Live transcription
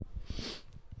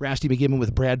Rasty McGibbon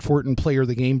with Brad Fortin, player of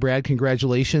the game. Brad,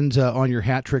 congratulations on your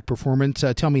hat trick performance.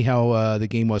 Tell me how the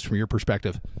game was from your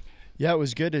perspective. Yeah, it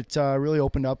was good. It really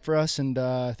opened up for us, and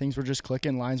things were just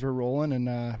clicking, lines were rolling, and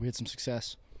we had some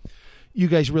success. You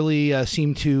guys really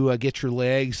seemed to get your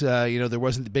legs. There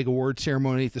wasn't the big award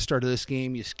ceremony at the start of this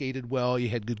game. You skated well. You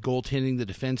had good goaltending. The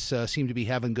defense seemed to be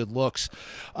having good looks.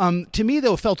 To me,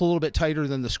 though, it felt a little bit tighter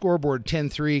than the scoreboard,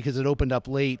 10-3, because it opened up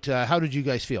late. How did you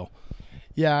guys feel?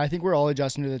 Yeah, I think we're all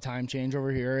adjusting to the time change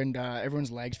over here, and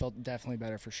everyone's legs felt definitely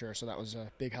better for sure, so that was a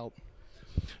big help.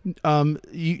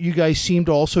 You guys seemed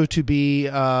also to be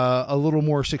a little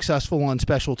more successful on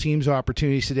special teams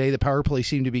opportunities today. The power play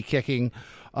seemed to be kicking.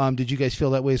 Did you guys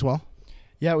feel that way as well?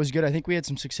 Yeah, it was good. I think we had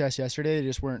some success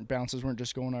yesterday. Bounces weren't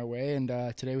just going our way, and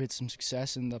today we had some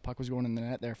success, and the puck was going in the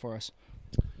net there for us.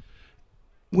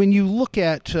 When you look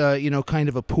at kind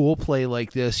of a pool play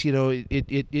like this,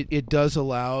 it does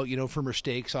allow for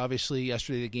mistakes. Obviously,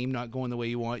 yesterday the game not going the way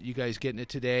you want, you guys getting it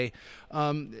today.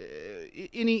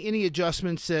 Any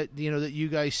adjustments that that you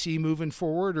guys see moving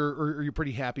forward, or are you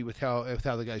pretty happy with how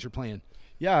the guys are playing?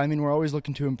 Yeah, I mean, we're always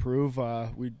looking to improve.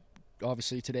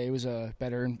 Obviously today was a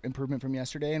better improvement from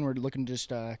yesterday, and we're looking to just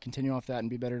continue off that and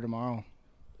be better tomorrow.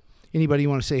 Anybody you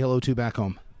want to say hello to back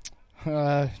home?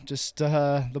 Just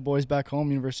the boys back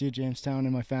home, University of Jamestown,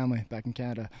 and my family back in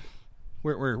Canada.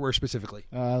 Where specifically?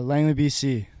 Langley,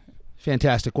 BC.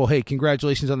 Fantastic. Well, hey,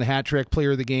 congratulations on the hat trick,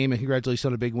 player of the game, and congratulations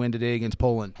on a big win today against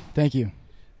Poland. Thank you.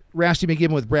 Rasty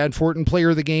McGibbon with Brad Fortin, player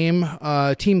of the game.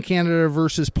 Team Canada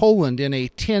versus Poland in a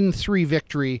 10-3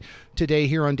 victory today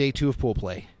here on day 2 of pool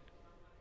play.